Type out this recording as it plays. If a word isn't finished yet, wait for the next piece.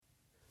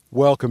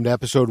Welcome to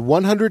episode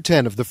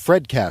 110 of the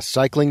FredCast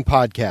Cycling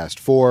Podcast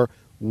for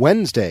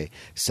Wednesday,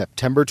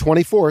 September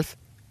 24th,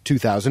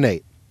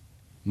 2008.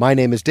 My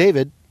name is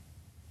David,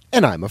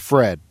 and I'm a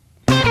Fred.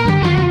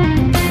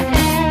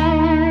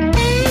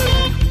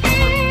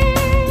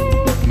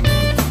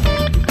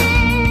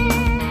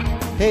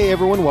 Hey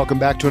everyone, welcome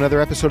back to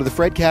another episode of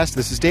the FredCast.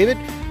 This is David.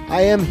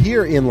 I am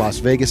here in Las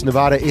Vegas,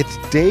 Nevada. It's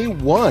day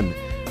one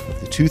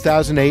of the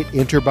 2008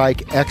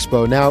 Interbike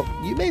Expo. Now,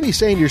 you may be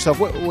saying to yourself,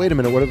 wait a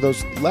minute, what have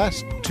those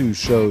last two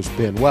shows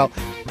been? Well,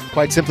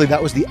 quite simply,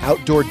 that was the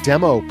outdoor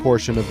demo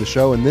portion of the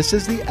show, and this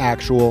is the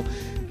actual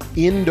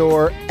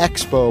indoor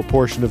expo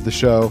portion of the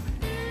show.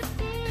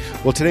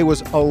 Well, today was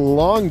a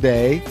long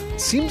day.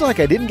 Seems like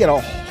I didn't get a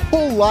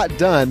whole lot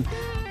done.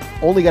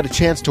 Only got a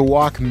chance to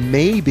walk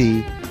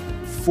maybe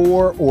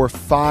 4 or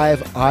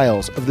 5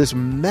 aisles of this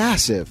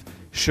massive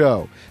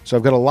show. So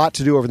I've got a lot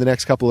to do over the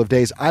next couple of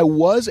days. I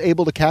was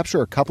able to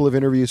capture a couple of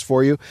interviews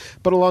for you,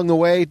 but along the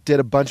way did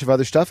a bunch of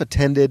other stuff,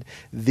 attended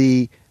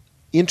the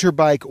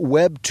Interbike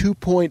Web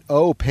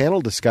 2.0 panel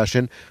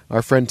discussion.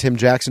 Our friend Tim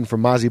Jackson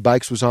from Mozzie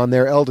Bikes was on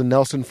there, Eldon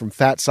Nelson from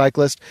Fat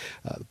Cyclist,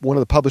 one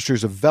of the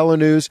publishers of Velo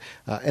News,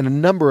 and a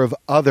number of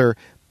other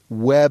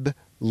web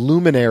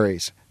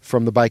luminaries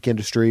from the bike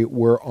industry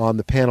were on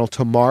the panel.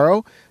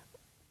 Tomorrow,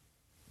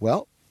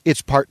 well,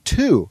 it's part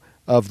 2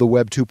 of the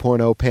Web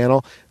 2.0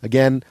 panel.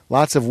 Again,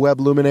 lots of web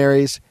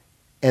luminaries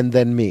and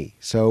then me.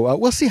 So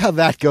we'll see how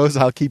that goes.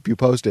 I'll keep you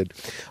posted.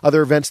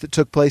 Other events that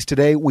took place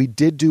today, we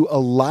did do a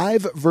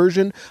live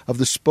version of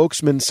the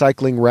Spokesman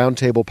Cycling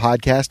Roundtable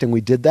podcast, and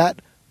we did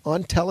that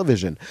on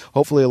television.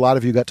 Hopefully a lot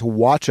of you got to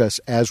watch us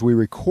as we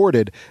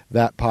recorded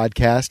that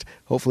podcast.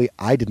 Hopefully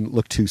I didn't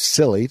look too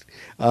silly.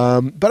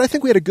 But I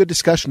think we had a good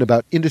discussion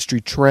about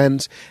industry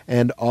trends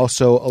and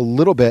also a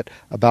little bit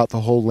about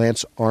the whole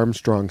Lance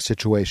Armstrong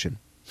situation.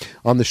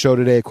 On the show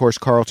today, of course,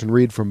 Carlton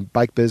Reed from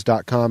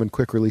BikeBiz.com and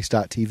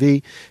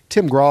QuickRelease.tv,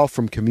 Tim Grahl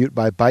from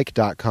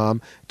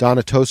CommuteByBike.com,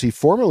 Donna Tosi,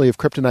 formerly of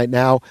Kryptonite,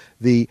 now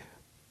the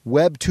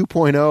Web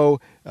 2.0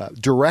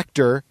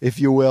 director,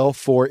 if you will,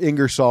 for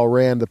Ingersoll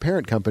Rand, the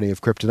parent company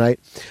of Kryptonite.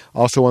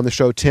 Also on the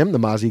show, Tim, the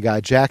Mozzie guy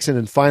Jackson,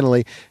 and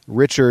finally,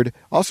 Richard,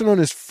 also known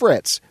as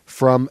Fritz,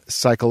 from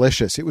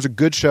Cyclicious. It was a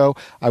good show.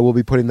 I will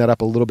be putting that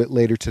up a little bit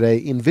later today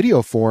in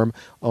video form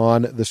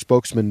on the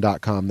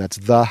spokesman.com. That's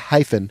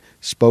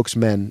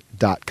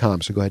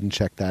the-spokesman.com. So go ahead and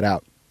check that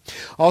out.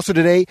 Also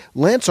today,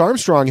 Lance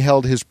Armstrong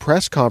held his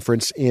press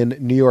conference in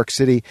New York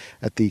City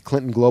at the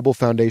Clinton Global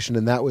Foundation,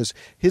 and that was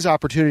his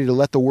opportunity to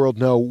let the world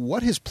know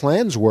what his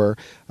plans were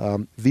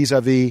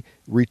vis-a-vis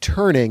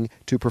returning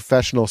to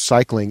professional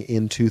cycling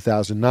in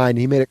 2009.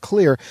 He made it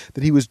clear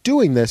that he was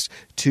doing this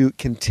to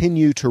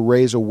continue to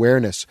raise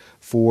awareness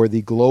for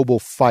the global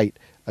fight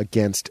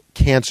against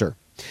cancer.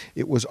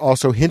 It was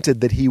also hinted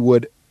that he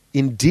would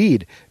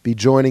indeed be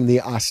joining the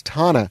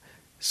Astana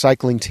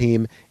cycling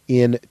team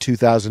in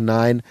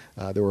 2009.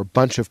 There were a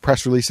bunch of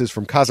press releases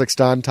from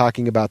Kazakhstan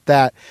talking about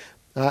that.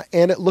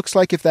 And it looks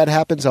like if that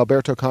happens,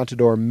 Alberto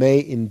Contador may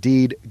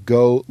indeed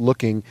go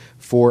looking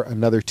for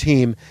another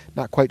team.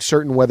 Not quite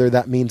certain whether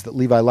that means that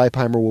Levi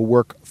Leipheimer will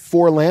work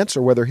for Lance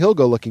or whether he'll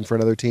go looking for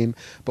another team.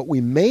 But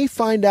we may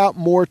find out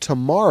more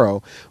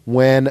tomorrow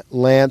when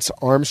Lance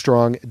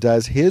Armstrong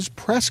does his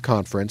press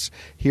conference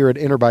here at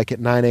Interbike at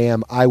 9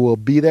 a.m. I will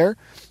be there.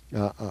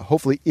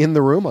 Hopefully in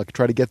the room. I'll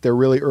try to get there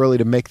really early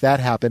to make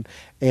that happen.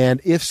 And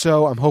if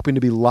so, I'm hoping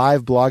to be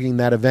live blogging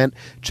that event.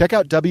 Check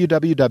out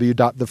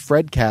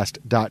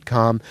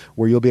www.thefredcast.com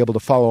where you'll be able to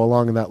follow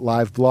along in that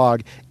live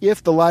blog.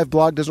 If the live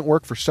blog doesn't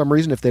work for some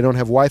reason, if they don't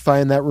have Wi-Fi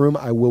in that room,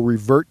 I will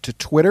revert to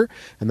Twitter,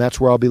 and that's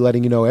where I'll be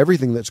letting you know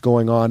everything that's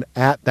going on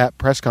at that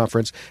press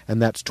conference,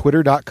 and that's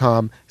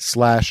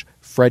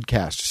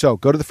twitter.com/FredCast. So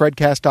go to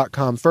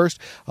thefredcast.com first.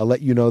 I'll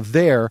let you know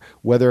there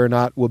whether or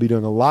not we'll be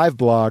doing a live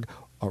blog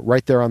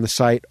right there on the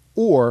site,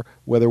 or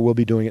whether we'll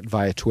be doing it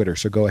via Twitter.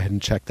 So go ahead and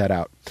check that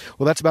out.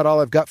 Well, that's about all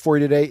I've got for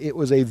you today. It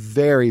was a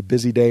very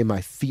busy day.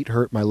 My feet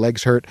hurt. My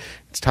legs hurt.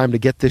 It's time to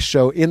get this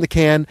show in the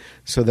can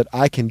so that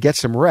I can get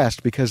some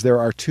rest, because there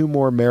are 2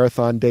 more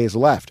marathon days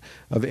left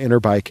of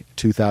Interbike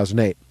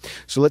 2008.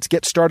 So let's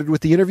get started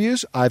with the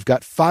interviews. I've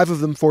got 5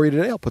 of them for you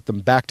today. I'll put them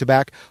back to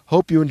back.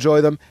 Hope you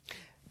enjoy them.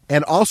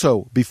 And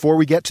also, before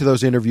we get to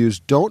those interviews,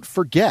 don't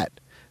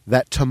forget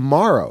that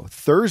tomorrow,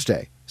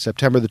 Thursday,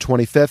 September the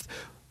 25th,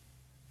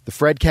 the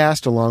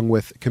FredCast, along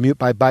with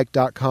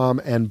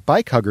CommuteByBike.com and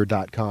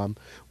BikeHugger.com,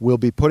 will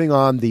be putting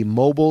on the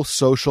Mobile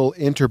Social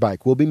Interbike.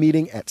 We'll be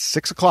meeting at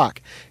 6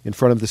 o'clock in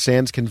front of the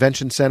Sands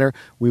Convention Center.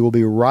 We will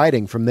be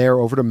riding from there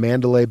over to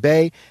Mandalay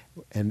Bay,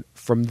 and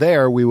from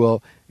there we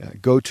will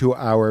go to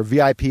our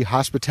VIP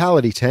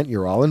hospitality tent.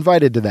 You're all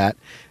invited to that,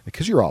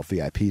 because you're all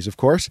VIPs, of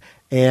course,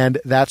 and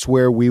that's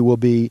where we will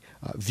be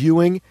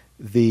viewing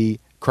the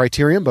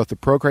Criterium, both the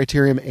Pro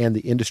Criterium and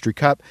the Industry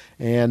Cup.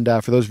 And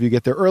for those of you who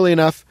get there early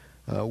enough,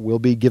 We'll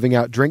be giving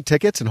out drink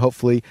tickets, and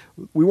hopefully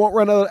we won't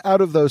run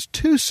out of those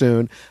too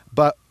soon,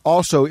 but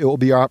also it will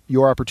be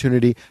your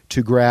opportunity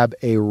to grab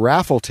a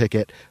raffle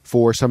ticket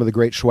for some of the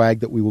great swag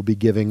that we will be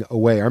giving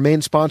away. Our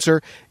main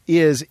sponsor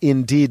is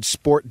indeed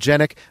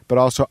Sportgenic, but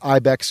also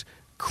Ibex,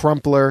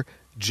 Crumpler,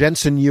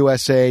 Jensen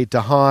USA,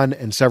 Dahan,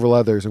 and several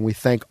others, and we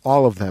thank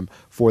all of them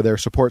for their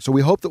support. So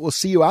we hope that we'll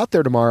see you out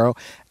there tomorrow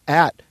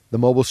at the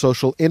Mobile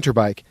Social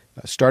Interbike,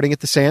 starting at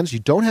the Sands. You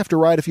don't have to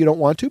ride if you don't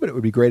want to, but it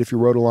would be great if you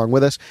rode along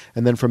with us.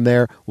 And then from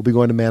there, we'll be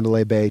going to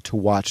Mandalay Bay to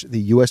watch the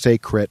USA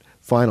Crit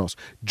Finals.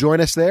 Join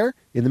us there.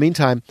 In the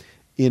meantime,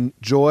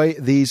 enjoy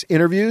these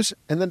interviews,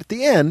 and then at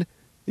the end,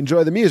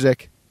 enjoy the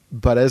music.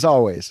 But as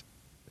always,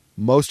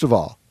 most of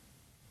all,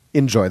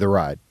 enjoy the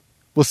ride.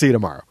 We'll see you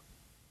tomorrow.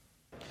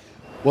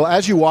 Well,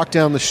 as you walk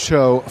down the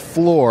show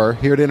floor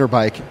here at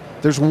Interbike,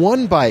 there's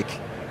one bike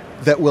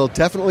that will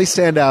definitely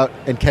stand out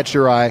and catch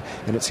your eye,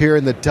 and it's here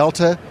in the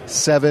Delta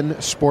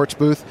 7 sports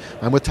booth.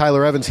 I'm with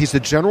Tyler Evans. He's the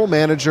general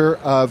manager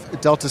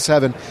of Delta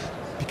 7.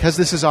 Because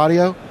this is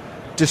audio,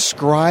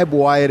 describe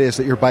why it is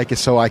that your bike is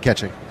so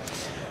eye-catching.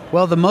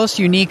 Well, the most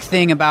unique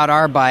thing about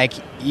our bike,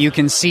 you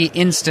can see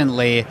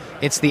instantly,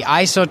 it's the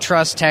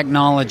IsoTrust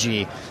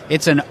technology.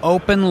 It's an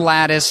open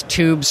lattice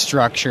tube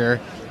structure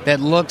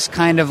that looks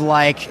kind of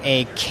like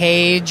a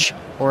cage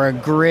or a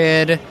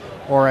grid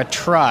or a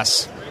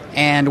truss.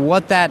 And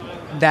what that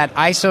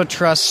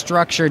IsoTrust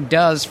structure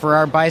does for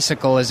our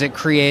bicycle is it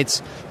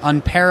creates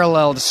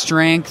unparalleled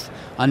strength,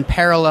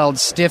 unparalleled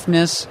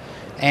stiffness,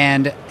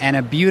 and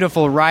a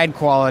beautiful ride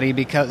quality,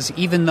 because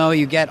even though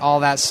you get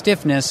all that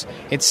stiffness,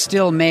 it's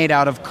still made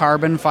out of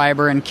carbon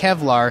fiber and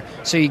Kevlar,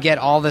 so you get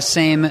all the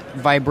same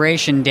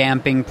vibration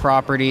damping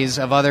properties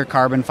of other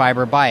carbon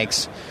fiber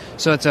bikes.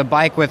 So it's a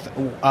bike with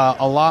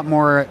a lot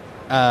more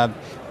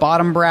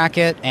bottom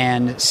bracket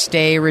and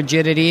stay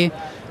rigidity,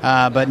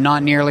 but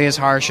not nearly as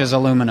harsh as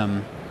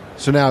aluminum.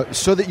 So now,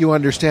 so that you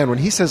understand, when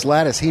he says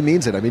lattice, he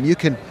means it. I mean, you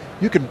can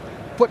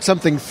put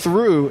something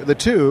through the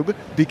tube,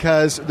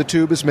 because the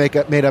tube is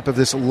made up of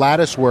this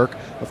lattice work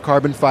of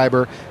carbon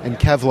fiber and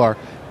Kevlar.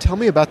 Tell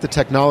me about the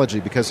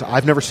technology, because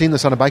I've never seen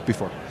this on a bike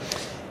before.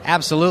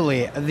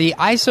 Absolutely. The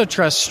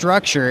IsoTrust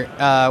structure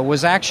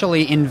was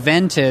actually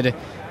invented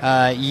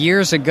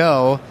years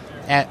ago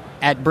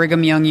at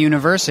Brigham Young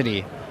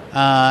University.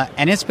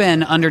 And it's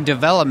been under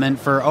development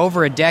for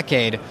over a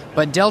decade,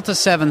 but Delta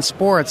 7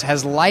 Sports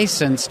has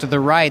licensed the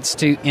rights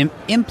to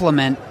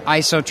implement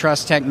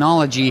IsoTrust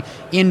technology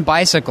in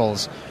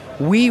bicycles.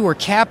 We were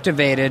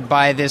captivated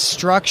by this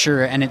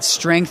structure and its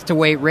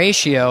strength-to-weight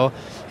ratio,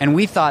 and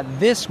we thought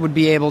this would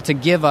be able to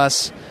give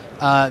us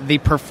the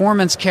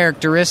performance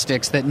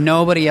characteristics that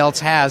nobody else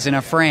has in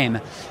a frame.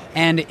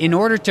 And in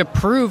order to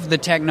prove the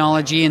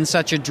technology in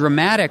such a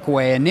dramatic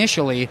way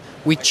initially,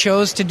 we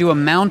chose to do a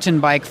mountain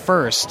bike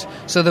first,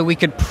 so that we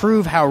could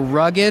prove how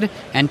rugged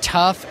and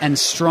tough and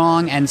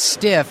strong and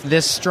stiff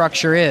this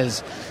structure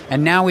is.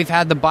 And now we've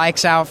had the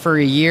bikes out for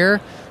a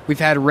year. We've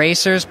had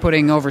racers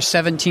putting over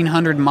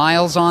 1,700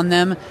 miles on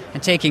them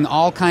and taking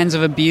all kinds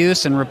of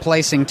abuse and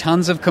replacing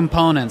tons of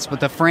components, but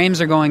the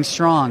frames are going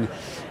strong.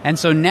 And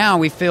so now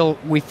we felt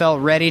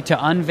ready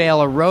to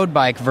unveil a road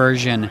bike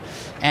version.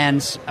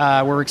 And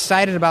we're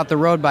excited about the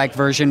road bike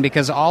version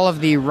because all of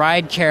the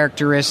ride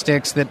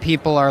characteristics that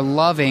people are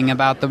loving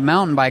about the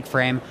mountain bike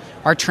frame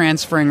are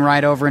transferring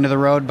right over into the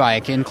road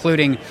bike,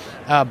 including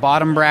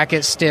bottom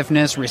bracket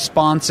stiffness,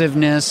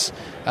 responsiveness,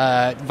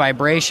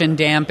 vibration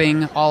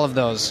damping, all of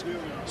those.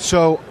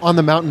 So on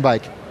the mountain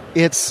bike,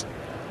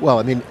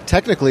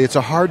 technically it's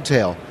a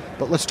hardtail,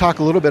 but let's talk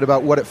a little bit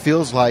about what it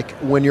feels like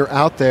when you're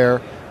out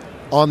there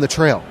on the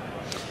trail.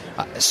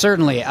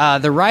 Certainly.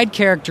 The ride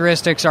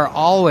characteristics are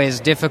always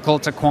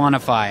difficult to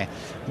quantify,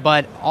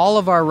 but all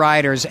of our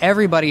riders,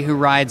 everybody who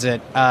rides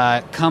it,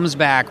 comes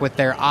back with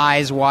their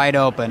eyes wide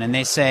open, and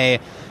they say,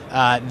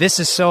 this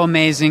is so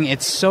amazing,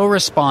 it's so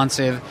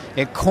responsive,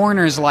 it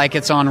corners like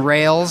it's on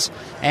rails,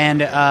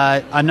 and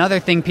another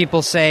thing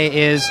people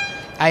say is,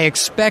 I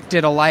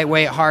expected a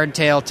lightweight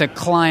hardtail to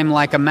climb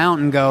like a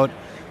mountain goat,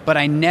 but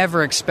I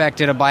never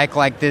expected a bike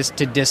like this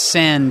to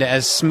descend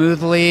as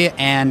smoothly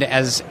and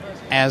as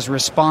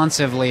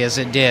responsively as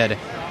it did.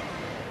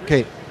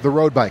 Okay, the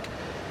road bike.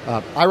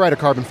 I ride a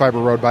carbon fiber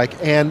road bike,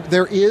 and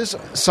there is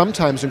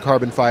sometimes in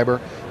carbon fiber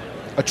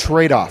a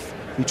trade-off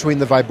between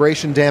the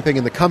vibration damping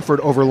and the comfort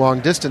over long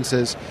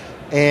distances,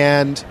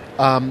 and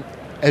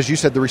as you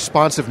said, the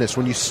responsiveness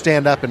when you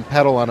stand up and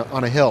pedal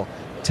on a hill.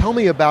 Tell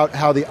me about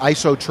how the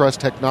IsoTrust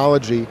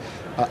technology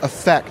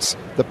affects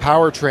the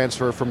power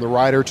transfer from the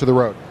rider to the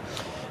road.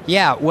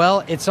 Yeah,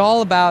 well, it's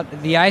all about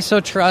the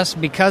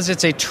IsoTrust because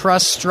it's a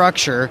truss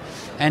structure,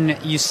 and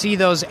you see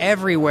those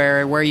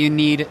everywhere where you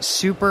need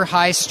super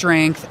high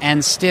strength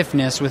and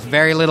stiffness with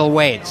very little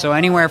weight. So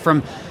anywhere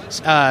from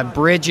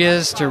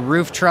bridges to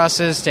roof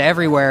trusses to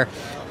everywhere.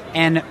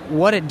 And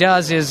what it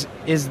does is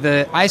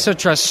the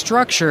IsoTrust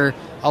structure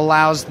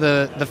allows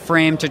the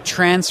frame to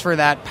transfer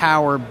that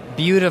power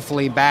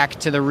beautifully back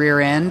to the rear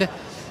end.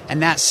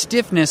 And that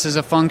stiffness is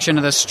a function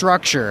of the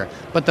structure,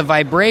 but the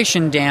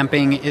vibration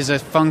damping is a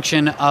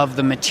function of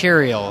the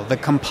material, the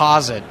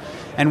composite.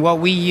 And what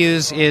we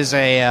use is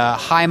a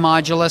high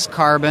modulus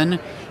carbon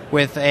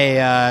with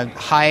an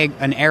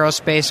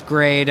aerospace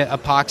grade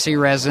epoxy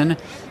resin,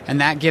 and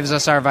that gives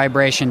us our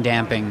vibration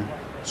damping.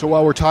 So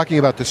while we're talking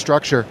about the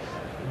structure,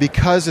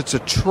 because it's a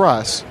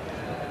truss,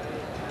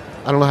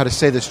 I don't know how to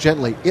say this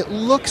gently, it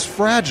looks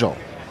fragile.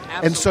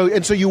 Absolutely.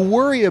 And so you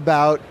worry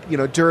about,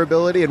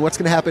 durability and what's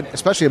going to happen,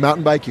 especially a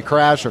mountain bike, you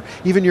crash, or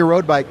even your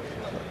road bike.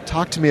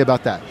 Talk to me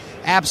about that.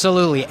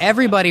 Absolutely.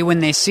 Everybody,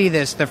 when they see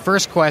this, the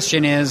first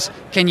question is,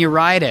 can you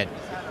ride it?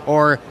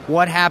 Or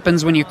what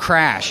happens when you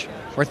crash?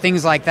 Or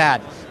things like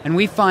that. And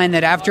we find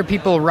that after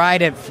people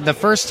ride it the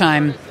first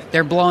time,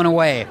 they're blown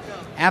away.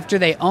 After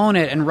they own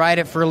it and ride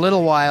it for a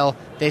little while,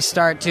 they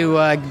start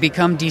to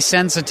become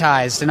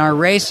desensitized. And our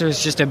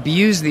racers just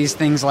abuse these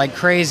things like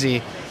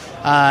crazy.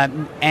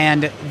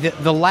 And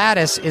the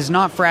lattice is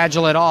not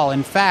fragile at all.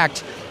 In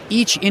fact,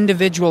 each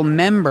individual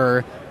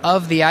member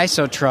of the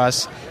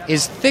isotruss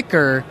is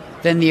thicker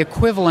than the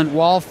equivalent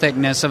wall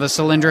thickness of a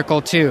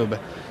cylindrical tube.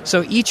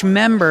 So each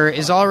member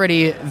is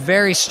already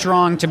very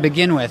strong to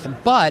begin with.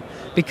 But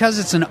because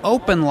it's an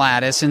open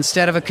lattice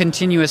instead of a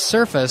continuous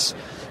surface,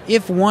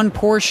 if one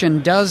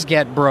portion does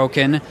get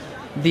broken,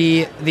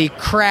 the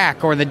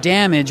crack or the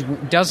damage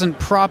doesn't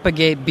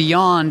propagate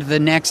beyond the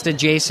next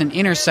adjacent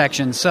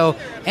intersection. So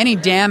any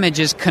damage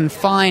is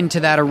confined to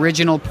that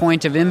original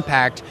point of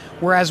impact,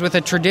 whereas with a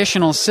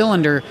traditional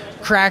cylinder,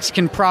 cracks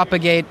can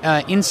propagate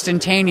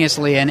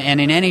instantaneously and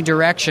in any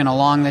direction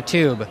along the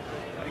tube.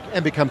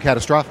 And become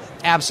catastrophic.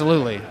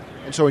 Absolutely.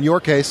 And so in your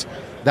case,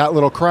 that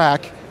little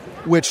crack,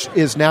 which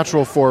is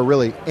natural for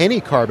really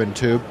any carbon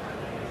tube,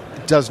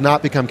 does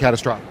not become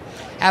catastrophic.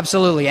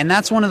 Absolutely, and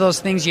that's one of those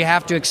things you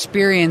have to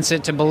experience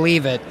it to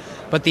believe it.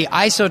 But the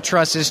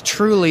isotruss is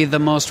truly the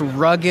most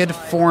rugged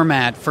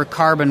format for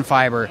carbon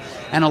fiber.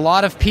 And a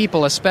lot of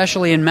people,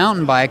 especially in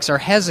mountain bikes, are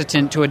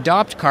hesitant to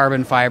adopt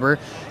carbon fiber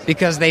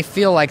because they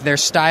feel like their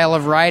style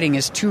of riding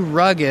is too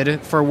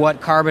rugged for what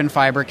carbon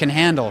fiber can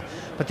handle.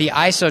 But the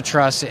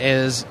isotruss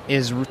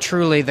is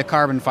truly the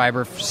carbon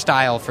fiber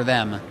style for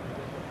them.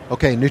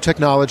 Okay, new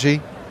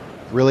technology,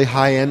 really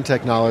high-end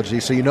technology.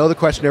 So you know the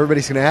question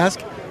everybody's going to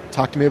ask?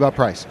 Talk to me about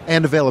price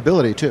and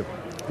availability, too.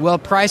 Well,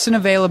 price and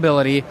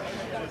availability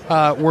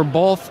were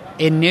both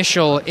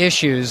initial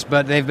issues,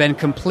 but they've been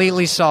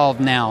completely solved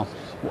now.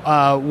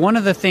 One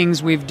of the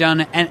things we've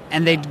done,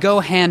 and they go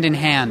hand in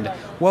hand,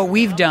 what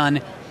we've done,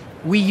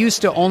 we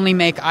used to only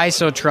make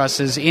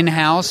isotrusses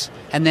in-house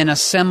and then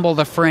assemble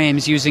the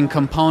frames using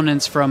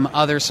components from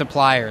other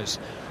suppliers.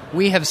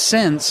 We have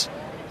since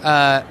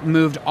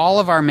moved all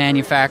of our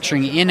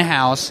manufacturing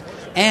in-house,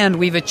 and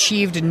we've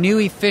achieved new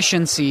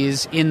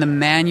efficiencies in the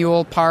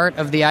manual part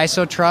of the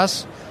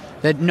isotruss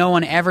that no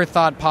one ever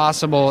thought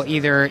possible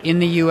either in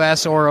the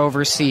U.S. or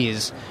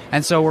overseas.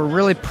 And so we're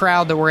really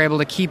proud that we're able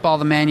to keep all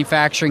the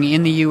manufacturing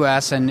in the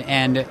U.S.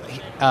 and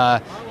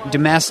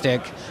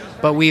domestic,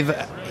 but we've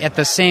at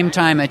the same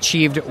time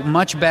achieved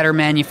much better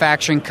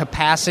manufacturing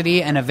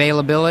capacity and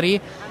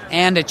availability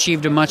and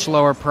achieved a much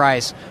lower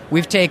price.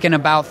 We've taken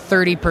about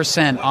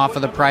 30% off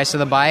of the price of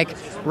the bike.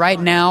 Right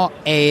now,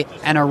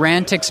 an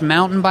Arantix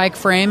mountain bike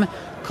frame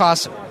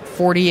costs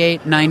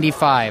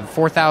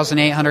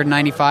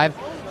 $4,895,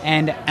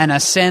 and an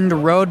Ascend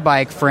road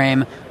bike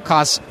frame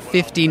costs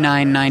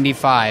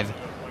 $59.95.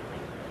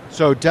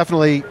 So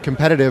definitely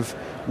competitive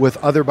with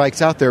other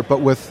bikes out there,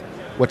 but with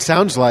what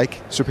sounds like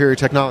superior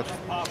technology.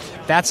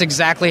 That's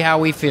exactly how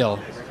we feel.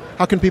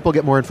 How can people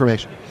get more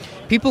information?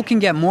 People can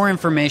get more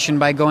information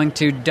by going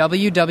to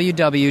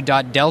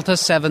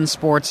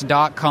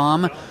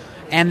www.delta7sports.com,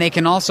 and they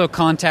can also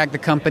contact the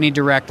company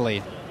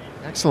directly.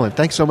 Excellent.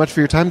 Thanks so much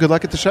for your time. Good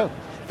luck at the show.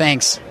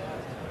 Thanks.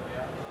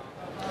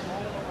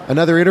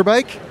 Another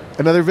Interbike,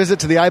 another visit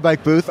to the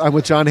iBike booth. I'm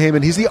with John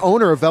Heyman. He's the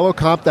owner of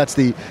VeloComp. That's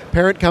the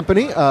parent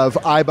company of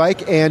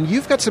iBike, and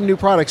you've got some new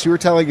products you were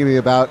telling me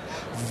about.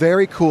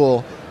 Very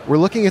cool. We're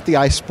looking at the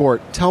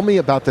iSport. Tell me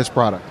about this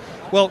product.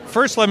 Well,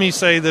 first let me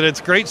say that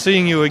it's great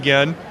seeing you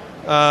again.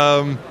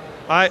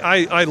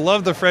 I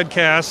love the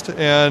FredCast,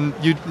 and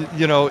you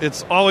know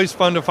it's always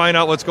fun to find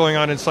out what's going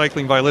on in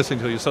cycling by listening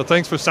to you. So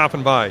thanks for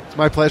stopping by. It's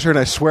my pleasure, and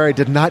I swear I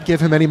did not give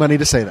him any money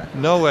to say that.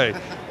 No way.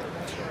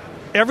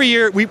 Every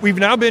year, we've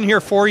now been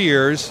here 4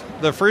 years.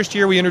 The first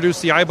year we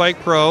introduced the iBike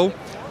Pro,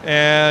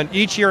 and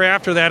each year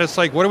after that it's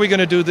like, what are we going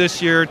to do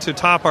this year to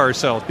top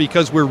ourselves?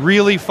 Because we're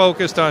really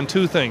focused on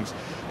two things.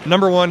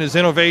 Number one is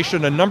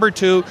innovation, and number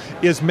two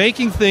is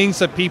making things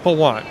that people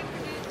want.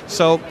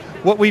 So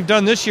what we've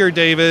done this year,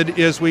 David,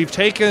 is we've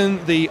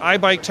taken the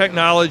iBike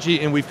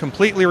technology and we've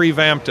completely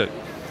revamped it.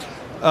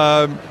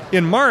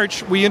 In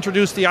March, we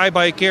introduced the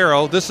iBike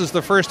Aero. This is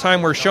the first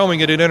time we're showing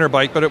it at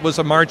Interbike, but it was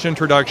a March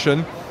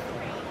introduction.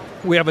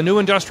 We have a new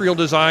industrial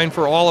design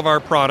for all of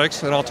our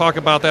products, and I'll talk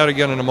about that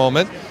again in a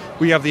moment.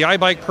 We have the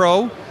iBike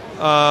Pro.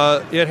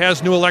 It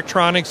has new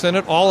electronics in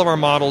it. All of our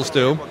models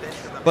do.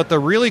 But the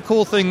really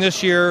cool thing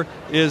this year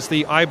is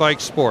the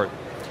iBike Sport.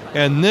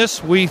 And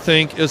this, we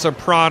think, is a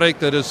product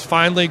that is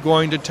finally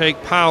going to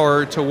take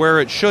power to where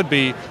it should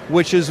be,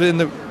 which is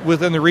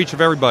within the reach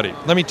of everybody.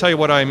 Let me tell you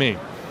what I mean.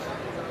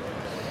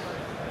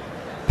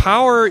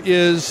 Power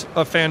is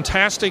a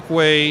fantastic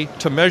way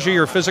to measure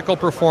your physical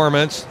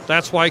performance.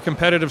 That's why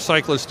competitive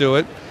cyclists do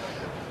it.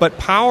 But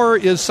power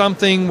is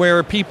something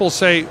where people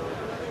say,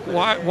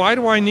 why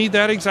do I need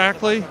that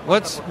exactly?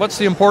 What's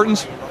the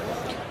importance?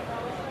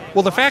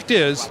 Well, the fact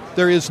is,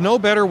 there is no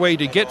better way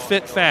to get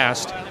fit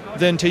fast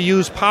than to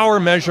use power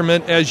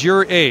measurement as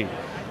your aid.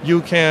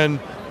 You can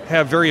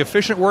have very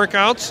efficient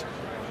workouts,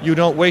 you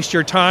don't waste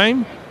your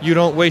time, you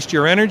don't waste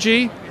your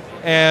energy,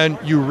 and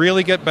you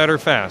really get better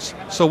fast.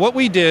 So what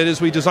we did is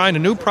we designed a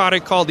new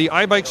product called the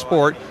iBike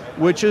Sport,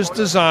 which is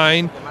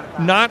designed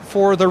not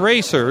for the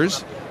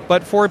racers,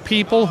 but for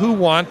people who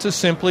want to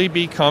simply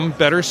become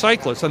better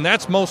cyclists, and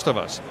that's most of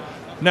us.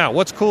 Now,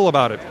 what's cool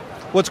about it?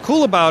 What's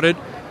cool about it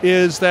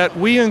is that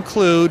we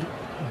include,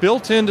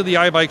 built into the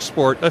iBike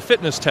Sport, a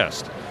fitness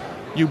test.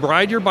 You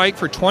ride your bike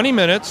for 20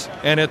 minutes,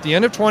 and at the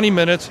end of 20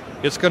 minutes,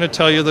 it's going to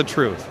tell you the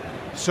truth.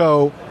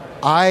 So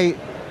I,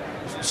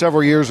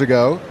 several years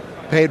ago,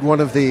 paid one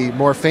of the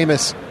more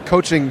famous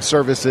coaching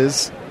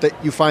services that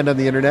you find on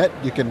the internet.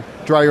 You can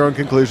draw your own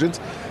conclusions.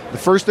 The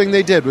first thing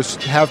they did was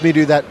have me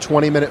do that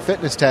 20-minute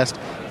fitness test.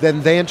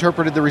 Then they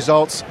interpreted the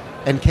results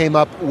and came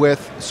up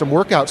with some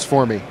workouts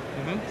for me.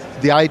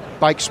 Mm-hmm. The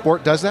iBike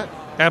Sport does that?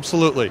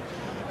 Absolutely.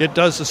 It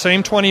does the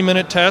same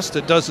 20-minute test.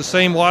 It does the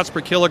same watts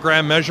per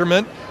kilogram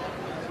measurement.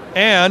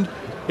 And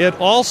it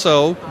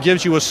also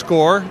gives you a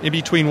score in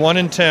between 1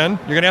 and 10.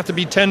 You're going to have to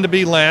be 10 to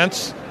be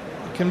Lance.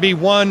 It can be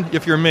 1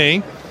 if you're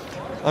me,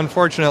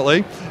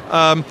 unfortunately.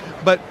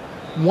 But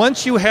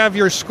once you have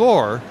your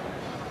score,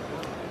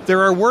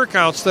 there are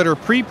workouts that are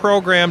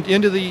pre-programmed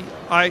into the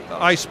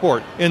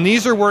iSport. And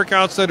these are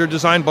workouts that are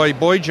designed by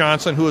Boyd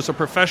Johnson, who is a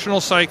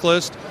professional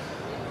cyclist,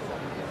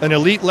 an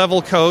elite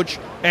level coach,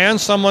 and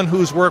someone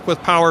who's worked with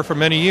power for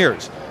many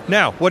years.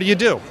 Now, what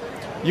do?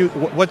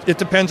 It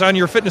depends on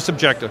your fitness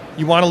objective.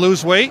 You want to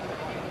lose weight?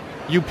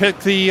 You pick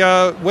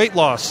the weight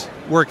loss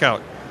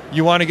workout.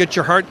 You want to get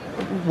your heart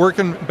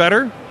working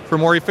better for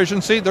more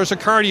efficiency? There's a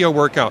cardio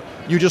workout.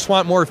 You just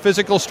want more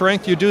physical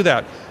strength? You do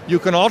that. You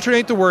can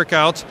alternate the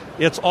workouts.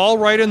 It's all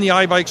right in the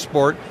iBike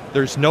Sport.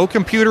 There's no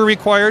computer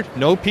required,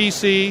 no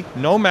PC,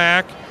 no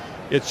Mac.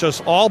 It's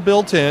just all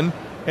built in,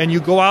 and you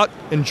go out,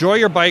 enjoy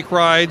your bike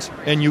rides,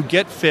 and you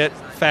get fit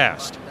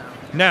fast.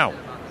 Now,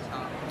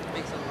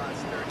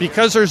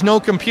 because there's no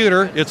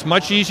computer, it's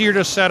much easier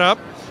to set up.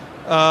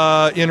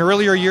 In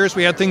earlier years,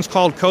 we had things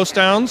called coast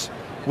downs,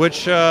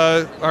 which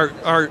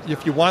are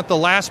if you want the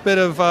last bit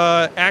of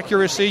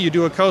accuracy, you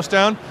do a coast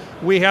down.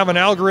 We have an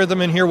algorithm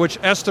in here which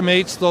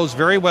estimates those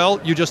very well.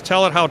 You just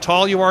tell it how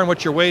tall you are and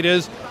what your weight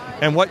is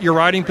and what your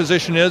riding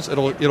position is.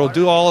 It'll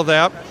do all of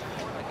that,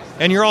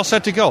 and you're all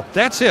set to go.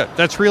 That's it.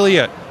 That's really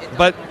it.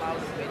 But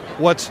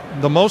what's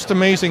the most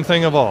amazing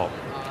thing of all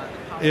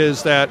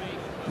is that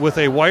with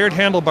a wired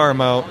handlebar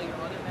mount,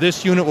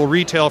 this unit will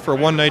retail for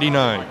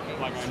 $199,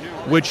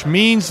 which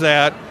means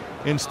that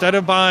instead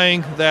of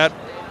buying that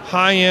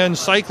high-end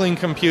cycling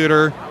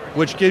computer,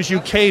 which gives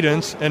you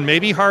cadence and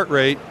maybe heart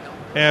rate,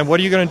 and what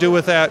are you going to do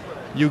with that?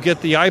 You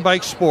get the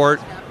iBike Sport,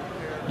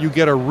 you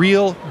get a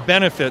real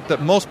benefit that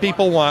most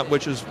people want,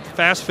 which is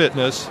fast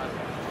fitness,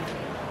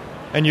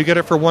 and you get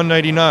it for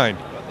 $199.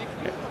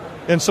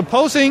 And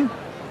supposing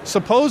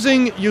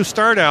you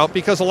start out,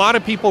 because a lot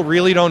of people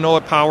really don't know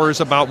what power is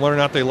about, whether or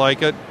not they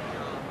like it,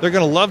 they're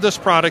going to love this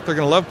product, they're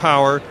going to love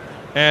power,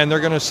 and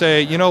they're going to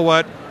say, you know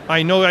what,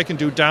 I know I can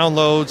do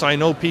downloads, I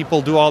know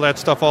people do all that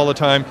stuff all the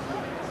time.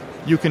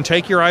 You can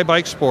take your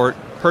iBike Sport,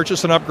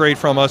 purchase an upgrade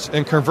from us,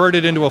 and convert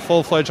it into a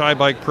full-fledged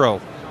iBike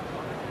Pro.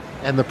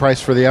 And the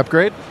price for the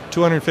upgrade?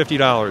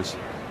 $250.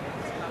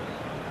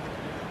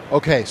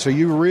 Okay, so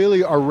you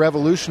really are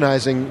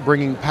revolutionizing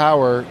bringing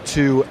power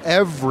to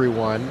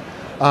everyone.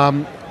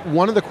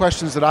 One of the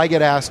questions that I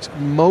get asked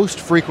most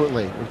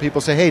frequently when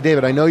people say, hey,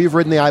 David, I know you've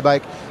ridden the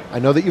iBike, I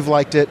know that you've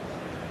liked it,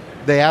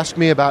 they ask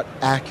me about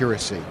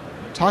accuracy.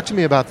 Talk to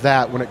me about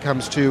that when it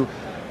comes to,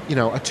 a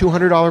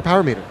 $200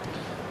 power meter.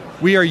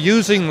 We are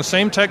using the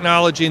same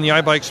technology in the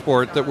iBike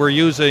Sport that we're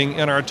using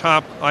in our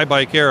top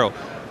iBike Aero.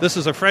 This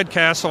is a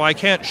FredCast, so I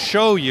can't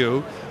show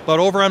you, but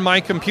over on my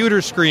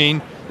computer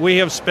screen, we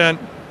have spent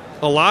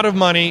a lot of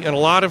money and a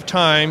lot of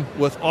time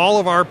with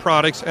all of our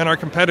products and our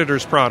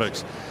competitors'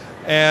 products.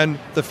 And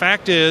the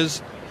fact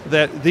is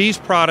that these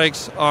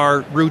products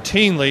are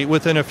routinely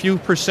within a few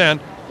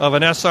percent of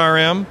an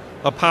SRM,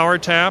 a Power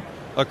Tap,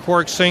 a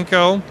Quark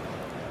Cinco, an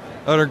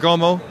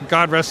Ergomo,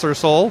 God rest their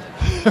soul,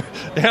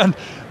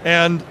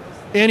 and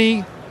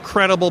any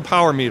credible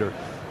power meter.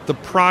 The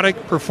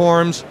product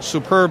performs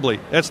superbly.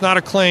 It's not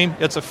a claim,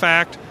 it's a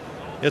fact.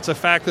 It's a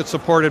fact that's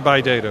supported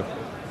by data.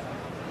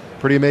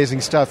 Pretty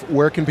amazing stuff.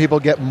 Where can people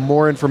get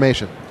more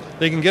information?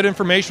 They can get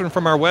information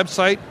from our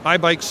website,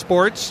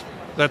 iBikeSports,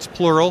 that's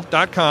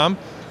plural.com,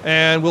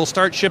 and we'll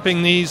start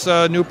shipping these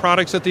new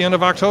products at the end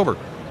of October.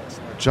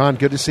 John,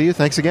 good to see you.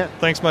 Thanks again.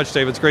 Thanks much,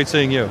 Dave. It's great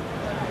seeing you.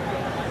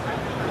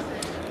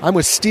 I'm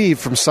with Steve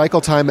from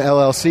Cycle Time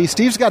LLC.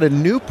 Steve's got a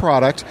new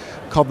product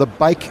called the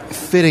Bike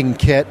Fitting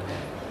Kit.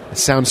 It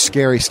sounds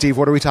scary. Steve,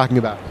 what are we talking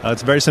about?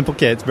 It's a very simple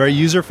kit. It's very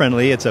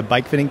user-friendly. It's a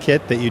bike fitting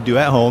kit that you do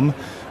at home.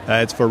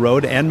 It's for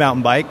road and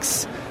mountain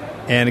bikes,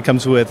 and it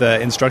comes with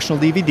an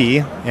instructional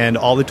DVD and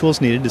all the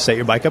tools needed to set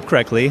your bike up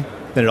correctly.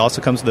 Then it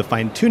also comes with a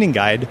fine-tuning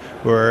guide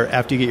where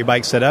after you get your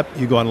bike set up,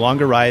 you go on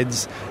longer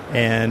rides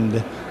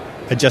and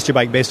adjust your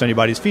bike based on your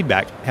body's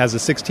feedback. It has the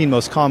 16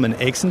 most common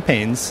aches and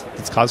pains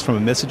that's caused from a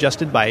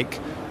misadjusted bike,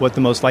 what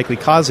the most likely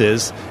cause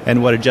is,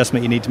 and what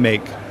adjustment you need to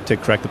make to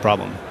correct the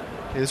problem.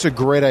 This is a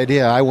great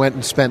idea. I went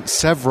and spent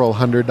several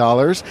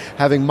 $100s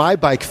having my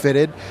bike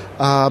fitted.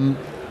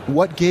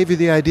 What gave you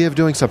the idea of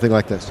doing something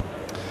like this?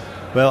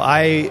 Well,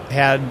 I've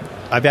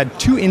had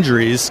 2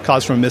 injuries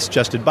caused from a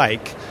misadjusted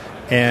bike,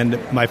 and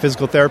my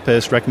physical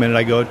therapist recommended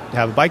I go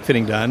have a bike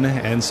fitting done,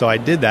 and so I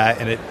did that,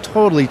 and it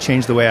totally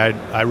changed the way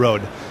I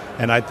rode.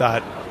 And I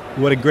thought,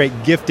 what a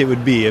great gift it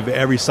would be if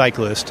every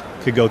cyclist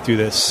could go through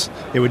this.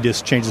 It would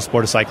just change the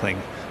sport of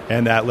cycling.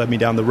 And that led me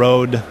down the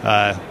road.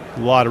 A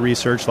lot of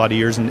research, a lot of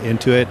years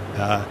into it.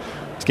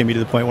 It's getting me to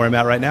the point where I'm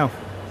at right now.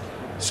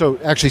 So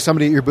actually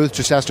somebody at your booth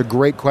just asked a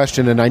great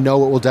question, and I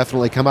know it will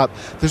definitely come up.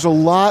 There's a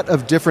lot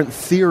of different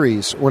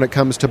theories when it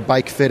comes to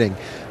bike fitting.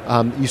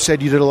 You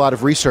said you did a lot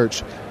of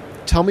research.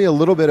 Tell me a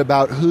little bit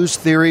about whose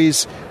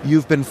theories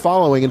you've been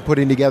following in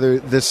putting together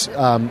this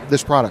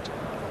product.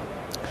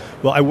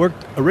 Well, I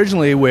worked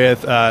originally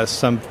with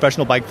some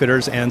professional bike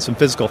fitters and some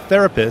physical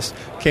therapists,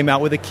 came out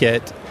with a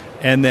kit,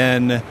 and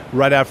then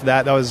right after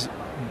that was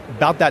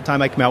about that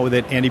time I came out with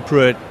it. Andy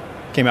Pruitt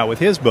came out with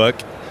his book,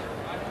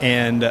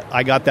 and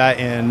I got that,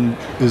 and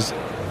it was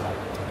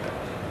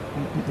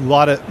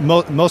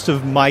most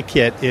of my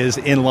kit is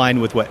in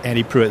line with what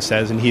Andy Pruitt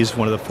says, and he's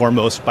one of the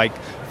foremost bike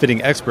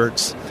fitting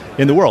experts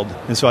in the world.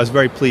 And so I was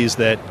very pleased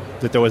that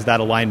there was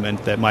that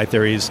alignment, that my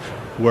theories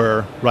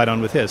were right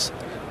on with his.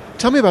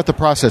 Tell me about the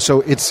process.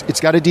 So it's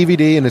got a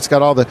DVD and it's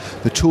got all the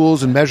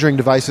tools and measuring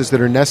devices that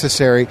are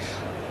necessary.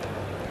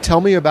 Tell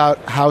me about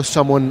how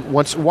someone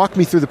walk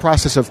me through the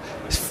process of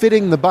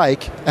fitting the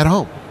bike at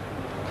home.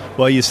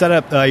 Well, you set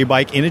up your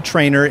bike in a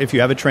trainer if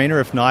you have a trainer.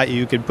 If not,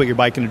 you could put your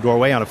bike in a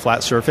doorway on a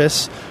flat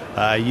surface.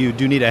 You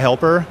do need a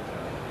helper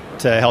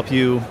to help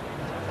you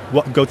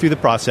go through the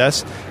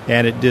process,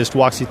 and it just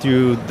walks you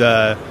through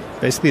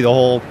basically the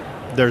whole.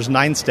 There's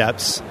 9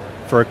 steps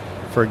for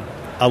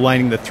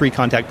aligning the 3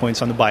 contact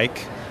points on the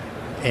bike,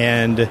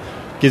 and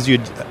gives you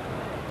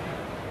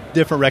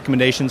different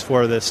recommendations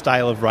for the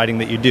style of riding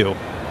that you do.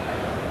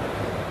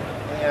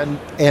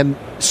 And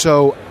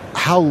so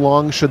how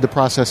long should the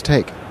process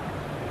take?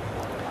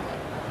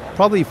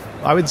 Probably,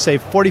 I would say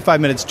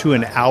 45 minutes to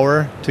an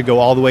hour to go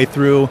all the way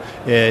through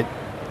it.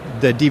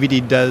 The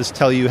DVD does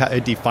tell you how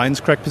it defines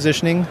correct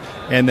positioning,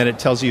 and then it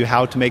tells you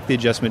how to make the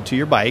adjustment to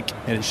your bike,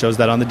 and it shows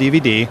that on the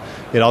DVD.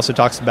 It also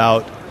talks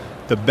about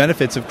the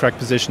benefits of correct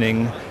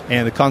positioning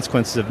and the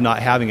consequences of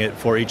not having it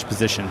for each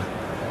position.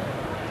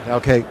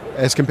 Okay,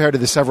 as compared to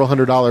the several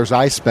 $100s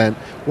I spent,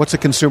 what's a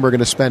consumer going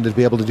to spend to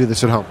be able to do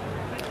this at home?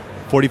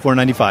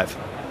 $44.95.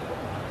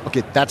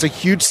 Okay, that's a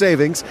huge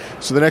savings.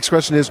 So the next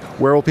question is,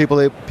 where will people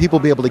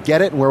be able to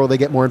get it, and where will they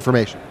get more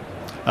information?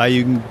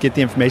 You can get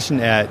the information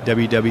at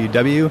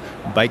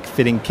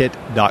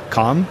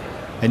www.bikefittingkit.com,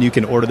 and you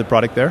can order the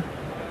product there.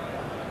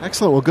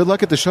 Excellent. Well, good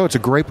luck at the show. It's a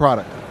great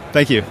product.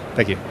 Thank you.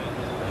 Thank you.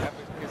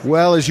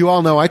 Well, as you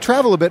all know, I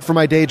travel a bit for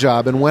my day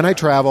job, and when I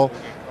travel,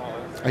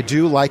 I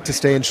do like to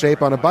stay in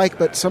shape on a bike,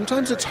 but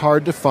sometimes it's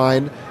hard to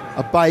find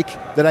a bike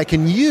that I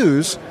can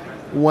use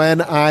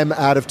when I'm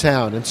out of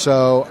town. And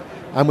so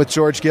I'm with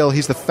George Gill.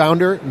 He's the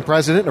founder and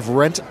president of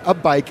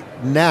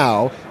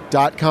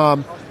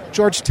rentabikenow.com.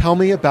 George, tell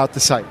me about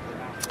the site.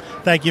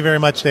 Thank you very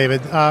much,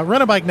 David.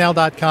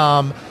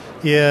 Rentabikenow.com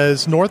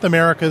is North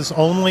America's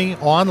only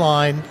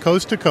online,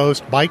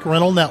 coast-to-coast bike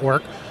rental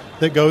network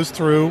that goes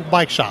through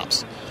bike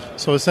shops.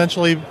 So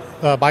essentially,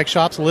 bike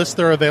shops list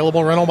their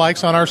available rental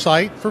bikes on our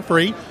site for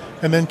free,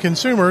 and then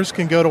consumers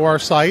can go to our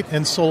site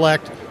and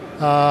select,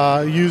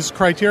 use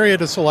criteria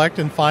to select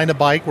and find a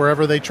bike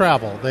wherever they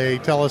travel. They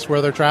tell us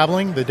where they're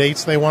traveling, the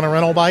dates they want a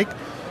rental bike,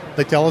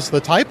 they tell us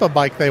the type of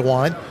bike they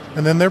want,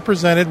 and then they're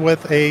presented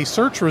with a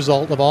search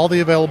result of all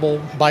the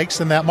available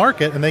bikes in that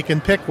market, and they can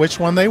pick which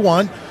one they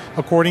want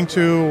according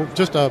to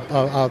just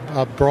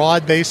a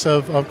broad base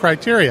of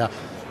criteria.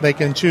 They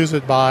can choose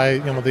it by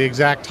the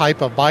exact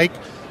type of bike,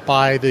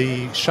 by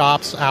the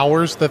shop's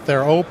hours that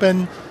they're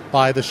open,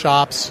 by the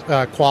shop's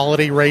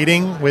quality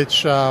rating,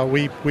 which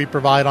we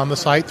provide on the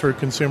site through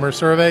consumer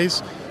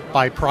surveys,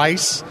 by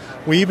price.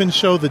 We even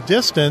show the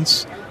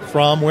distance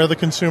from where the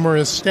consumer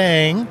is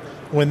staying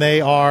when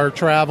they are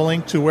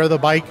traveling to where the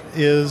bike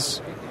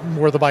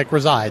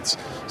resides.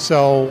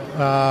 So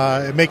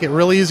make it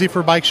really easy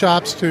for bike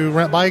shops to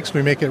rent bikes.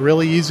 We make it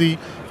really easy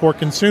for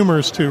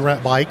consumers to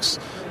rent bikes.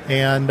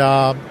 And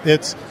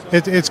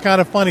it's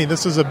kind of funny.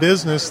 This is a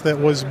business that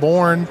was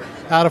born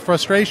out of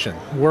frustration.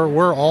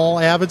 We're all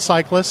avid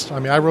cyclists. I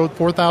mean, I rode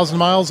 4,000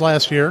 miles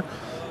last year,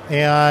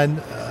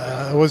 and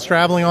was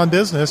traveling on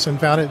business and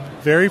found it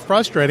very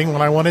frustrating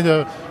when I wanted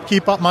to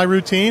keep up my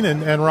routine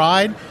and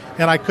ride,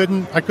 and I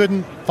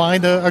couldn't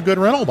find a good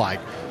rental bike.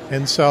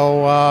 And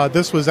so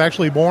this was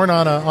actually born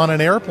on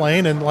an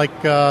airplane, and like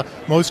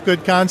most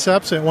good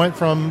concepts, it went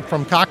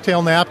from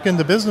cocktail napkin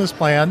to business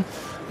plan,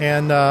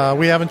 and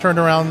we haven't turned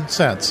around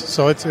since.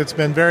 So it's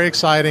been very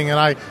exciting, and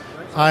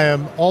I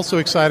am also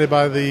excited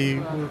by the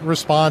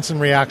response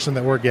and reaction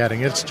that we're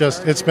getting.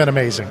 It's been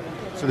amazing.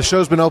 So the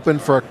show's been open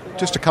for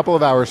just a couple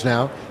of hours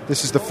now.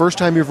 This is the first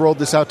time you've rolled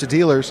this out to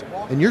dealers,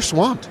 and you're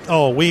swamped.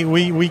 Oh,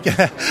 we've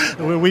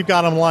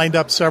got them lined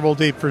up several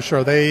deep for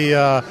sure.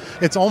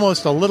 It's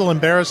almost a little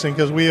embarrassing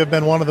because we have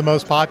been one of the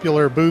most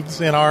popular booths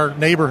in our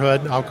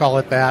neighborhood, I'll call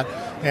it that,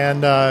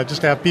 and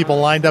just have people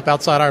lined up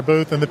outside our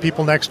booth, and the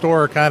people next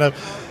door are kind of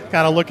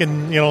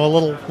looking, a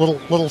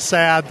little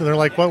sad. And they're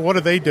like, what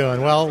are they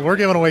doing? Well, we're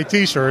giving away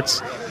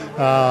T-shirts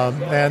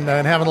and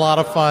having a lot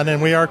of fun,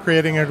 and we are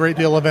creating a great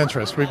deal of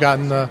interest. We've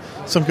gotten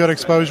some good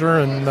exposure,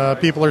 and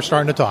people are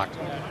starting to talk.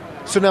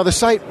 So now the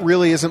site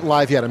really isn't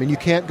live yet. I mean, you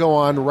can't go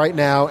on right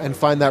now and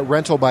find that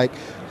rental bike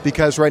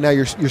because right now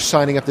you're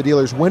signing up the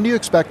dealers. When do you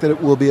expect that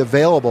it will be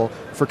available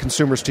for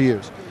consumers to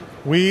use?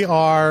 We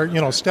are,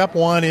 step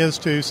one is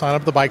to sign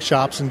up the bike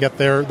shops and get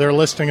their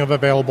listing of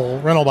available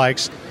rental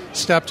bikes.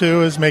 Step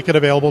two is make it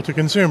available to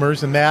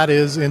consumers, and that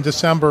is in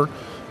December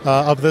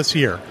of this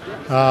year.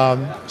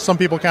 Some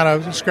people kind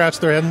of scratch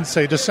their head and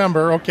say,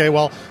 December, okay,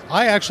 well,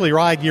 I actually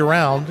ride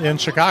year-round in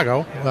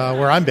Chicago,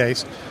 where I'm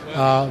based.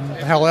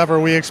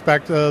 However, we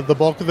expect the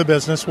bulk of the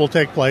business will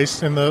take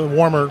place in the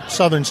warmer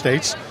southern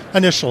states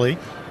initially,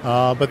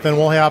 but then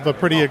we'll have a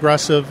pretty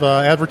aggressive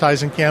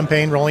advertising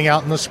campaign rolling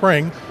out in the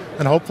spring,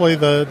 and hopefully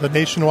the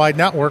nationwide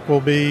network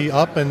will be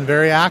up and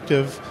very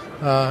active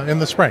in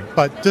the spring.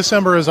 But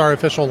December is our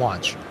official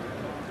launch.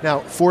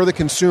 Now, for the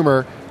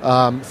consumer,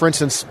 for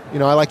instance,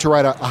 I like to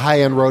ride a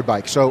high-end road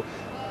bike. So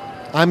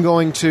I'm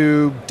going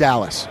to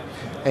Dallas,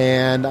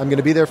 and I'm going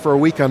to be there for a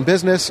week on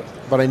business,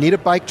 but I need a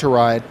bike to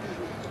ride.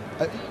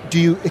 Do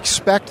you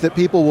expect that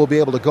people will be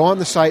able to go on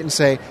the site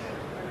and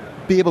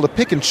be able to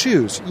pick and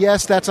choose?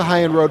 Yes, that's a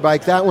high-end road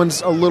bike. That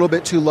one's a little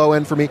bit too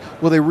low-end for me.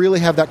 Will they really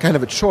have that kind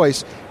of a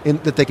choice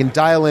that they can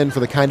dial in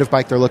for the kind of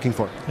bike they're looking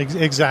for?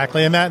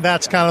 Exactly, and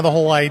that's kind of the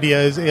whole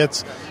idea. Is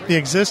it's the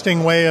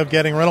existing way of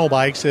getting rental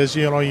bikes is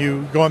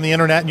you go on the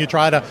internet and you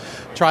try to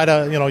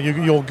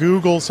you'll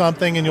Google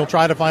something and you'll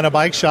try to find a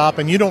bike shop,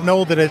 and you don't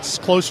know that it's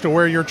close to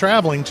where you're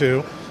traveling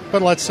to.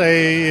 But let's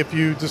say if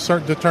you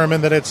determine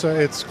that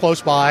it's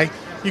close by,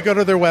 you go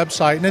to their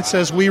website and it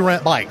says we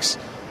rent bikes.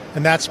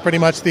 And that's pretty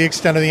much the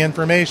extent of the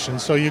information.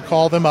 So you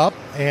call them up,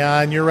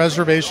 and your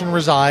reservation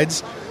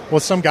resides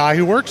with some guy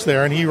who works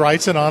there, and he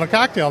writes it on a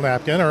cocktail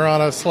napkin or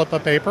on a slip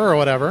of paper or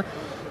whatever.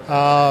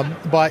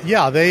 But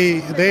yeah,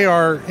 they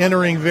are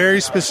entering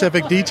very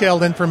specific,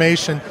 detailed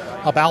information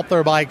about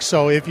their bike.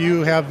 So if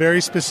you have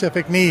very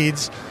specific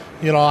needs,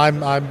 I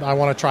want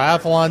a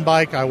triathlon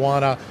bike, I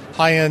want a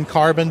high-end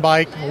carbon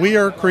bike. We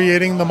are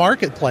creating the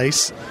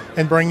marketplace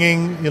and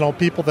bringing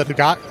people that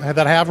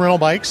have rental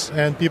bikes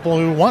and people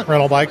who want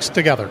rental bikes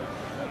together.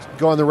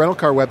 Go on the rental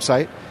car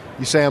website.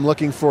 You say, I'm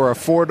looking for a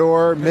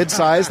 4-door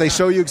midsize. They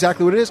show you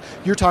exactly what it is.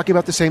 You're talking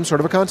about the same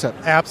sort of a concept.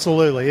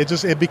 Absolutely.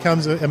 It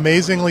becomes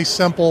amazingly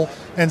simple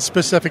and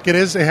specific. It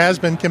has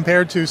been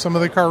compared to some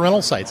of the car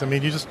rental sites. I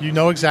mean, you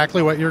know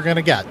exactly what you're going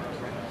to get.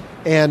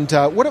 And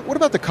what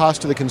about the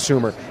cost to the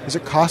consumer? Is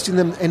it costing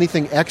them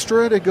anything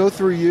extra to go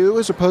through you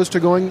as opposed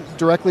to going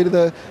directly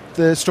to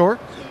the store?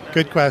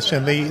 Good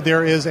question.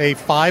 There is a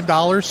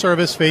 $5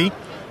 service fee,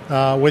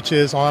 which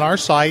is on our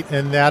site,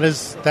 and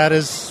that's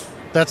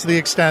the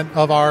extent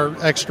of our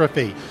extra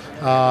fee.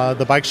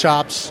 The bike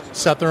shops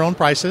set their own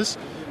prices,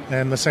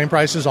 and the same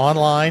prices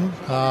online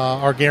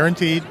are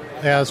guaranteed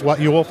as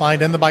what you will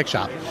find in the bike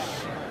shop.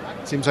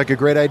 Seems like a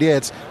great idea.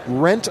 It's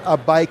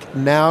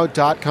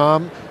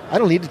rentabikenow.com. I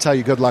don't need to tell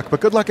you good luck,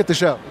 but good luck at the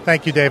show.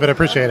 Thank you, David. I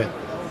appreciate it.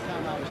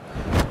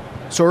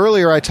 So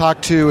earlier I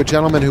talked to a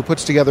gentleman who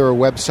puts together a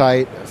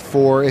website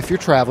for if you're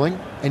traveling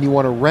and you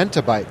want to rent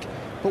a bike.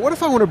 But what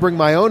if I want to bring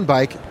my own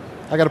bike?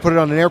 I got to put it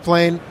on an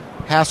airplane,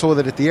 hassle with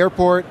it at the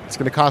airport. It's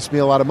going to cost me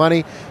a lot of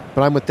money.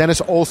 But I'm with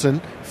Dennis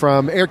Olson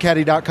from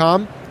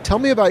aircaddy.com. Tell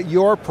me about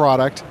your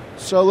product.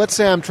 So let's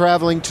say I'm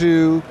traveling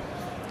to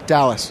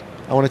Dallas.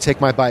 I want to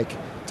take my bike.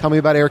 Tell me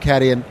about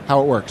AirCaddy and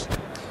how it works.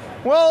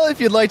 Well, if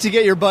you'd like to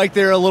get your bike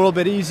there a little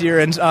bit easier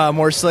and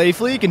more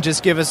safely, you can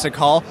just give us a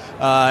call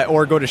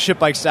or go to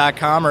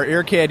shipbikes.com or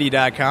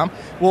aircaddy.com.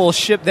 We'll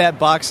ship that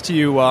box to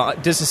you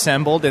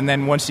disassembled, and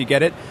then once you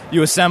get it,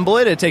 you assemble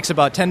it. It takes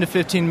about 10 to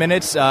 15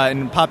 minutes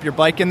and pop your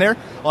bike in there.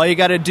 All you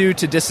got to do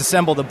to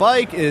disassemble the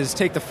bike is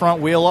take the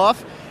front wheel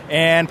off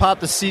and pop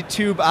the seat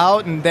tube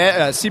out and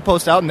that seat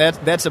post out, and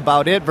that's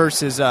about it.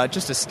 Versus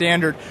just a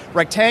standard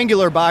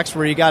rectangular box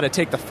where you got to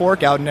take the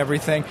fork out and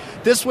everything.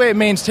 This way, it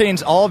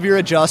maintains all of your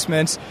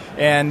adjustments,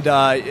 and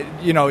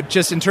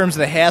just in terms of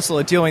the hassle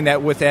of dealing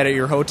with that at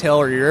your hotel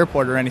or your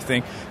airport or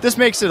anything. This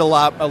makes it a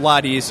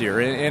lot easier.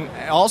 And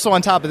also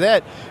on top of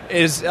that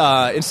is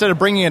instead of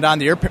bringing it on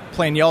the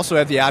airplane, you also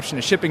have the option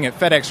of shipping it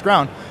FedEx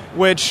ground.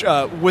 which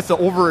with the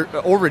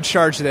overage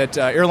charge that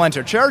airlines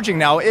are charging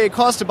now, it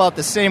costs about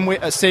the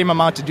same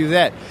amount to do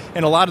that.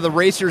 And a lot of the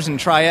racers and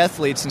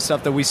triathletes and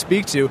stuff that we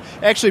speak to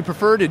actually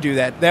prefer to do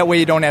that. That way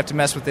you don't have to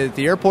mess with it at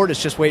the airport.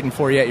 It's just waiting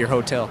for you at your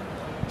hotel.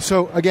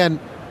 So, again,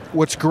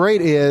 what's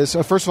great is,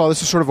 first of all,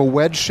 this is sort of a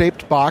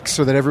wedge-shaped box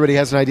so that everybody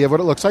has an idea of what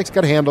it looks like. It's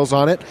got handles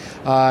on it.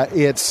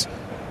 It's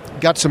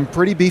got some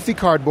pretty beefy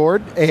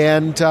cardboard,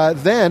 and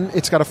then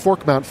it's got a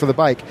fork mount for the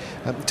bike.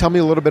 Tell me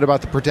a little bit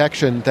about the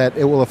protection that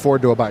it will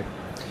afford to a bike.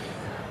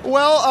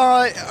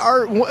 Well,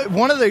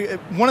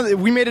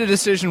 we made a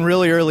decision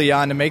really early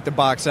on to make the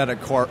box out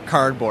of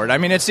cardboard. I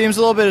mean, it seems a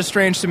little bit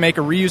strange to make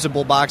a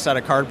reusable box out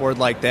of cardboard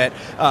like that,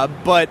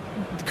 but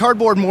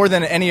cardboard, more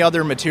than any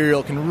other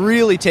material, can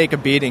really take a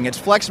beating. It's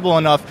flexible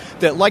enough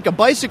that, like a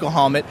bicycle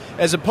helmet,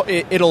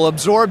 it'll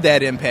absorb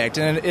that impact,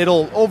 and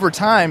it'll, over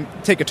time,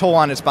 take a toll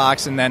on its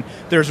box, and then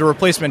there's a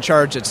replacement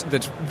charge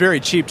that's very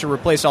cheap to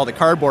replace all the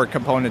cardboard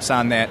components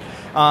on that.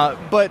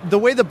 But the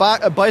way the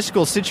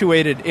bicycle is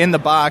situated in the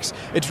box,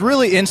 it's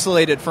really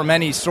insulated from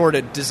any sort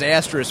of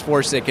disastrous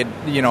force that could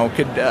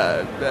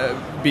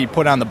be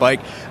put on the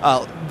bike.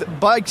 The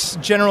bikes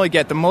generally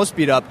get the most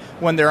beat up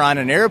when they're on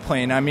an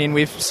airplane. I mean,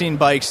 we've seen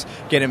bikes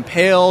get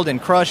impaled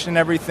and crushed and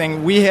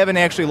everything. We haven't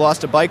actually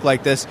lost a bike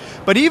like this.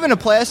 But even a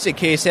plastic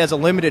case has a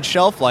limited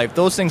shelf life.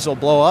 Those things will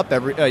blow up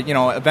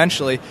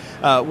eventually.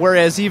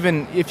 Whereas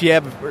even if you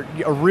have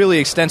a really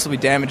extensively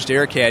damaged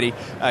air caddy,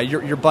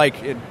 your bike,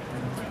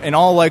 in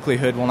all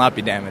likelihood, will not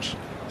be damaged.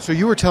 So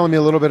you were telling me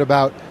a little bit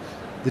about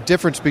the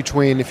difference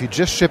between if you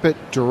just ship it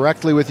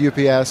directly with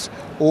UPS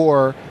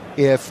or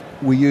if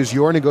we use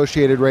your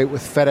negotiated rate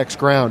with FedEx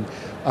Ground.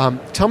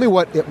 Tell me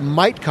what it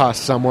might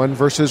cost someone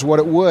versus what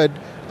it would,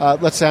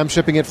 let's say I'm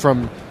shipping it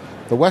from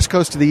the West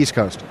Coast to the East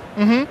Coast.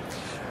 Mm-hmm.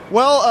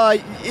 Well,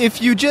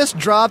 if you just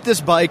drop this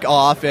bike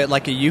off at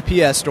like a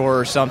UPS store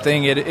or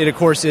something, it of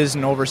course is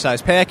an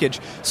oversized package.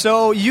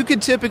 So you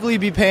could typically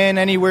be paying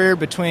anywhere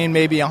between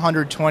maybe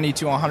 $120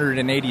 to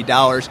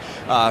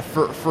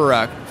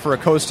 $180 for a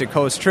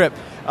coast-to-coast trip.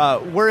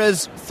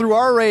 Whereas through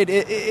our rate,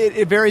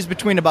 it varies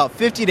between about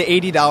 $50 to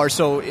 $80.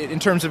 So in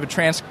terms of a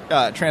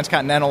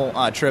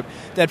transcontinental trip,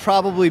 that'd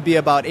probably be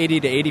about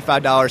 $80 to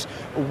 $85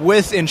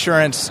 with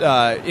insurance,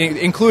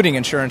 including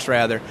insurance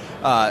rather.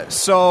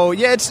 So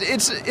yeah,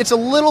 it's a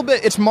little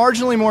bit, it's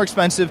marginally more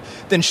expensive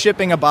than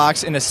shipping a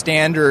box in a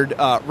standard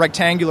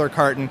rectangular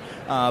carton,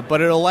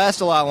 but it'll last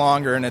a lot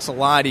longer and it's a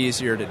lot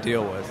easier to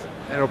deal with.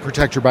 And it'll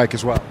protect your bike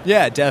as well.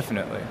 Yeah,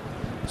 definitely.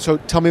 So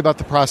tell me about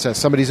the process.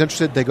 Somebody's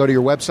interested, they go to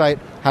your website.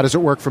 How does it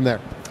work from there?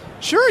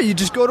 Sure, you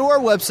just go to our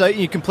website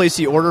and you can place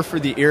the order for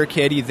the air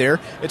caddy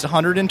there. It's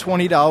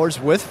 $120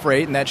 with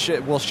freight,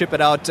 and we'll ship it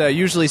out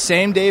usually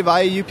same day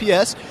via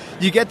UPS.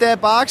 You get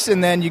that box,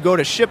 and then you go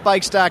to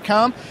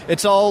shipbikes.com.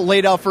 It's all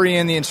laid out for you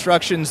in the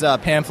instructions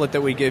pamphlet that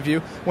we give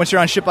you. Once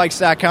you're on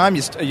shipbikes.com,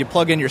 you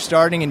plug in your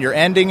starting and your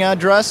ending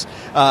address.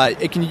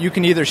 You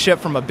can either ship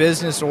from a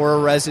business or a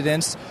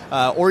residence,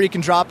 or you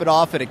can drop it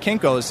off at a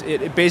Kinko's.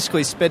 It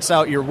basically spits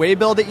out your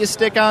waybill that you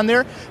stick on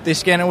there. They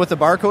scan it with a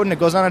barcode, and it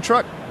goes on a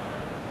truck.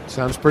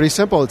 Sounds pretty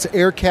simple. It's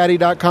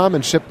aircaddy.com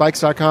and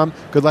shipbikes.com.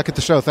 Good luck at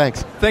the show.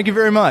 Thanks. Thank you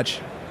very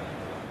much.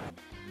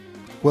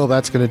 Well,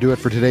 that's going to do it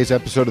for today's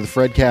episode of the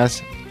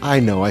FredCast. I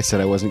know I said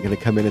I wasn't going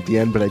to come in at the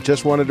end, but I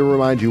just wanted to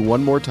remind you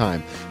one more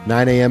time,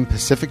 9 a.m.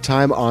 Pacific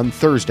time on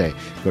Thursday.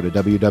 Go to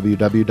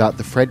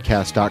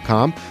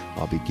www.thefredcast.com.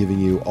 I'll be giving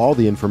you all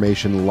the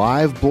information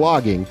live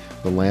blogging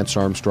the Lance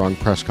Armstrong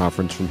press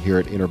conference from here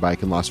at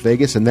Interbike in Las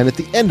Vegas. And then at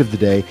the end of the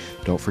day,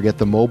 don't forget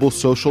the mobile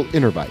social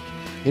Interbike.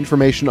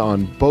 Information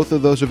on both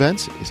of those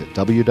events is at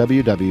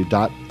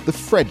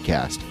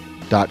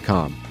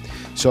www.thefredcast.com.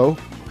 So,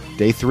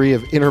 day 3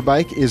 of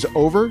Interbike is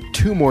over.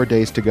 2 more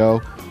days to go.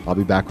 I'll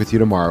be back with you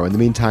tomorrow. In the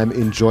meantime,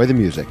 enjoy the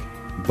music.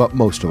 But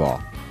most of all,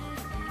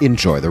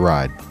 enjoy the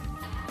ride.